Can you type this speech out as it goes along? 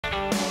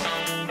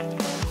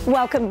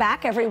Welcome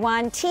back,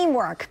 everyone.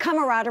 Teamwork,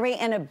 camaraderie,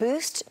 and a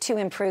boost to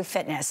improve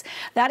fitness.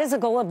 That is a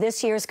goal of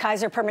this year's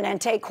Kaiser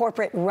Permanente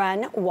Corporate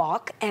Run,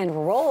 Walk,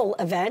 and Roll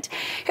event.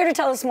 Here to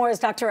tell us more is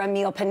Dr.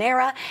 Emil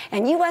Panera,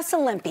 and U.S.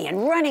 Olympian,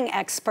 running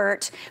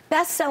expert,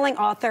 best-selling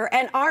author,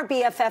 and our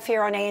BFF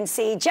here on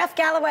ANC, Jeff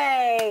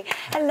Galloway.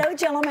 Hello,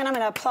 gentlemen. I'm going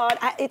to applaud.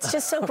 It's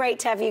just so great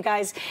to have you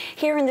guys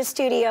here in the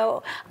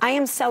studio. I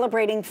am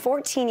celebrating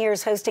 14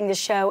 years hosting the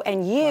show,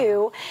 and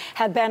you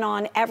have been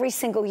on every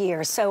single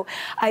year. So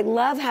I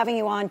love having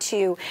you on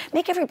to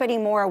make everybody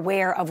more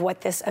aware of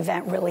what this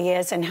event really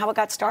is and how it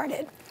got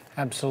started.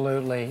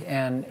 Absolutely,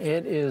 and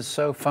it is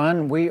so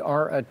fun. We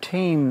are a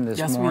team this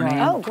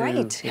morning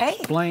to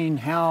explain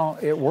how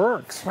it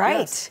works. Right.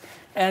 Yes.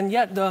 And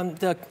yet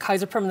the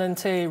Kaiser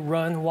Permanente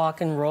Run,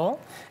 Walk, and Roll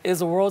is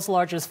the world's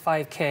largest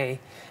 5K,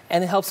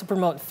 and it helps to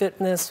promote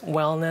fitness,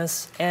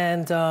 wellness,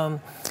 and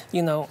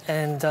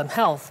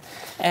health.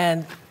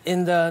 And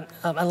in the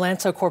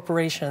Atlanta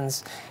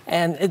corporations,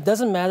 and it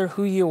doesn't matter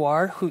who you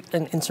are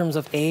in terms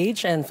of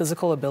age and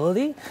physical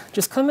ability,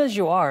 just come as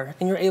you are,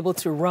 and you're able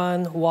to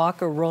run,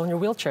 walk, or roll in your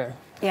wheelchair.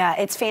 Yeah,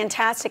 it's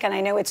fantastic, and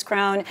I know it's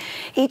grown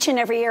each and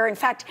every year. In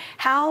fact,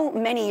 how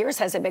many years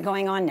has it been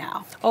going on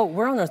now? Oh,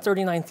 we're on our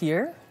 39th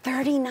year.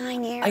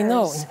 39 years. I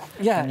know,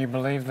 yeah. Can you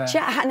believe that?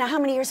 Now, how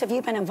many years have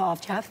you been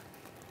involved, Jeff?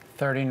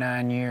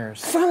 39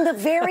 years. From the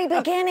very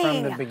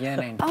beginning. From the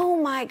beginning. Oh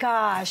my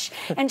gosh.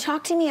 And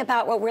talk to me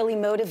about what really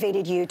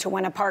motivated you to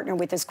want to partner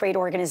with this great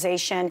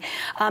organization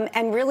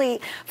and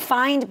really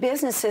find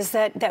businesses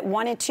that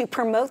wanted to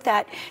promote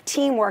that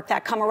teamwork,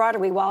 that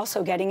camaraderie, while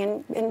also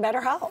getting in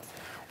better health.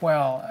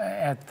 Well,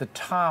 at the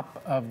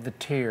top of the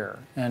tier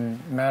in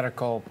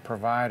medical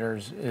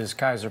providers is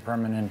Kaiser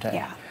Permanente.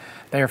 Yeah.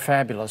 They are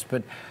fabulous.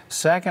 But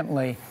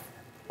secondly,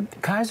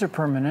 Kaiser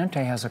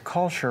Permanente has a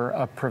culture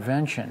of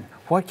prevention.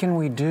 What can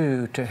we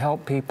do to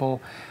help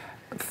people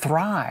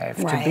thrive,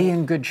 to be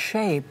in good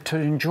shape, to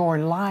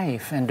enjoy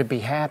life, and to be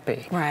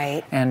happy?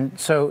 Right. And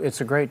so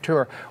it's a great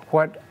tour.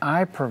 What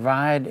I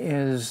provide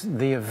is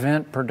the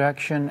event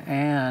production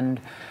and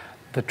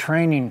the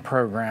training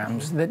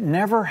programs that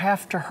never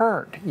have to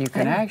hurt. You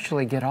can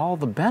actually get all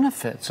the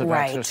benefits of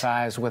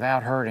exercise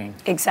without hurting.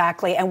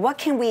 Exactly. And what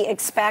can we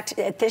expect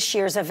at this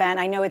year's event?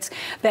 I know it's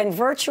been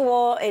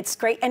virtual. It's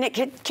great. And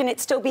can it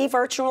still be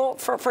virtual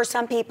for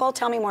some people?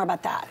 Tell me more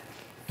about that.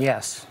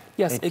 Yes.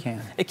 Yes,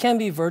 it can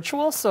be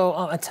virtual,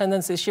 so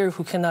attendants this year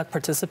who cannot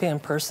participate in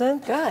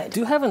person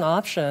do have an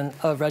option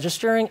of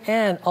registering,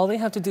 and all they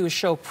have to do is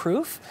show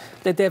proof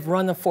that they've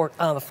run the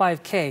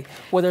 5K,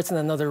 whether it's in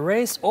another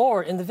race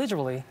or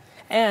individually.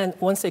 And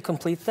once they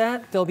complete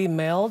that, they'll be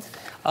mailed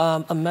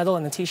a medal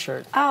and a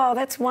T-shirt. Oh,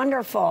 that's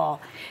wonderful.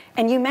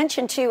 And you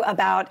mentioned, too,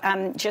 about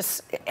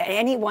just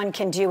anyone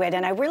can do it.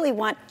 And I really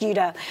want you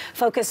to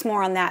focus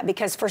more on that,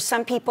 because for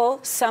some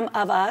people, some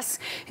of us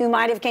who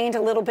might have gained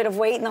a little bit of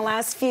weight in the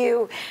last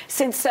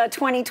since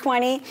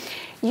 2020,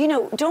 you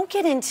know, don't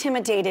get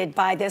intimidated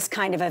by this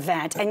kind of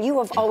event. And you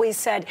have always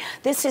said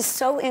this is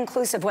so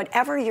inclusive.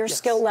 Whatever your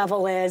skill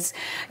level is,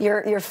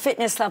 your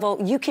fitness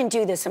level, you can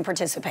do this and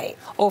participate.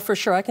 Oh, for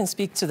sure. I can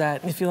speak to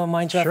that, if you don't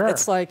mind, Jeff. Sure.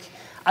 It's like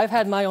I've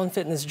had my own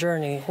fitness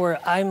journey where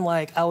I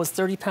was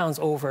 30 pounds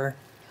over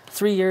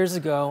 3 years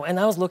ago, and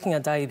I was looking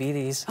at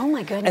diabetes. Oh,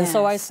 my goodness. And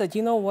so I said,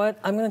 you know what?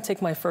 I'm going to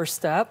take my first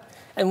step.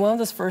 And one of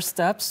those first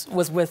steps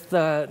was with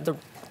the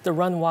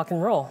run, walk,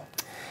 and roll.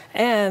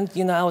 And,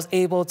 you know, I was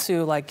able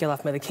to, get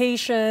off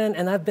medication,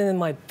 and I've been in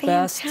my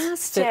best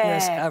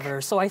fitness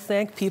ever. So I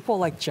thank people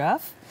like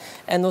Jeff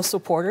and those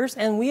supporters,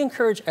 and we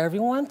encourage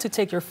everyone to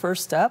take your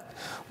first step,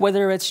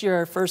 whether it's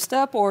your first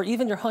step or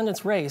even your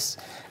 100th race.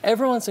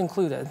 Everyone's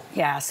included.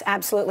 Yes,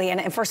 absolutely.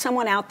 And for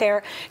someone out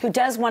there who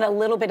does want a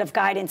little bit of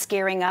guidance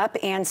gearing up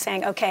and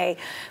saying, okay,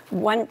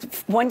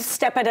 one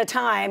step at a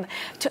time,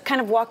 to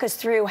kind of walk us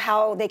through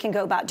how they can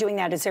go about doing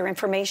that. Is there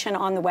information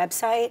on the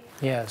website?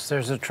 Yes,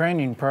 there's a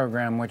training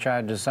program which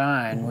I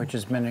designed, which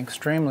has been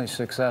extremely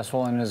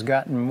successful and has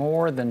gotten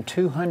more than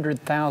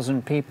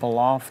 200,000 people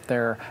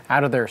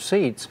out of their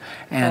seats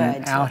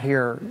and out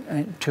here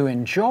to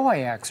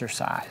enjoy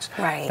exercise.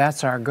 Right.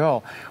 That's our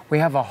goal. We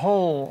have a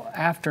whole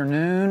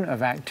afternoon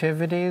of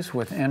activities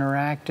with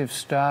interactive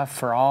stuff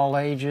for all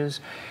ages.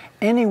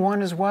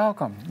 Anyone is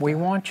welcome. We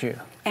want you.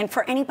 And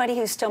for anybody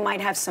who still might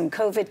have some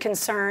COVID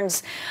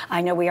concerns, I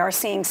know we are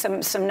seeing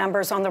some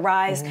numbers on the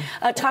rise.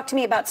 Talk to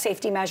me about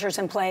safety measures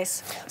in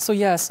place. So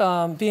yes,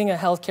 being a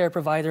healthcare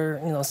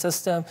provider,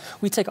 system,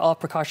 we take all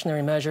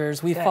precautionary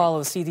measures. We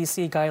follow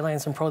CDC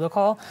guidelines and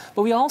protocol,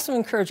 but we also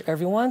encourage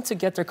everyone to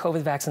get their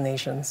COVID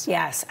vaccinations.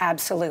 Yes,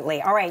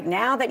 absolutely. All right,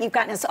 now that you've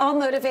gotten us all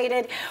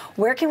motivated,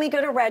 where can we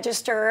go to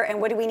register, and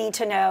what do we need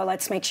to know?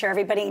 Let's make sure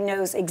everybody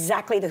knows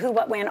exactly the who,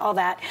 what, when, all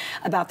that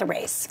about the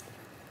race.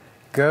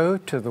 Go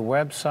to the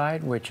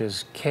website, which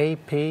is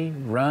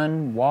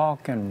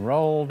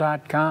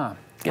kprunwalkandroll.com.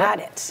 Got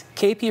it.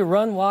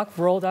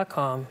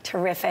 kprunwalkroll.com.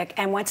 Terrific.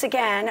 And once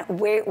again,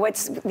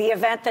 what's the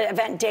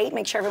event date?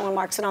 Make sure everyone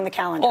marks it on the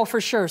calendar. Oh, for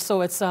sure.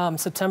 So it's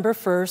September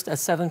 1st at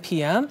 7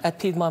 p.m. at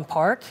Piedmont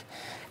Park.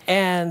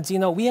 And, you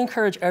know, we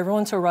encourage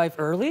everyone to arrive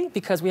early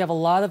because we have a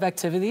lot of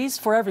activities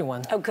for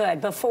everyone. Oh,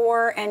 good.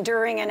 Before and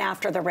during and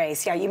after the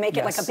race. Yeah, you make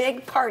it like a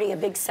big party, a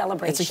big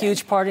celebration. It's a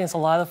huge party and it's a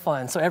lot of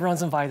fun. So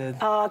everyone's invited.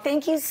 Oh,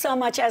 thank you so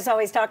much. As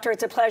always, Doctor,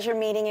 it's a pleasure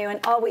meeting you and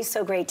always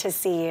so great to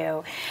see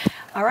you.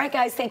 All right,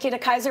 guys, thank you to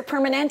Kaiser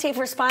Permanente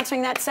for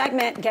sponsoring that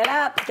segment. Get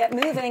up, get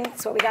moving.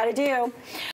 That's what we got to do.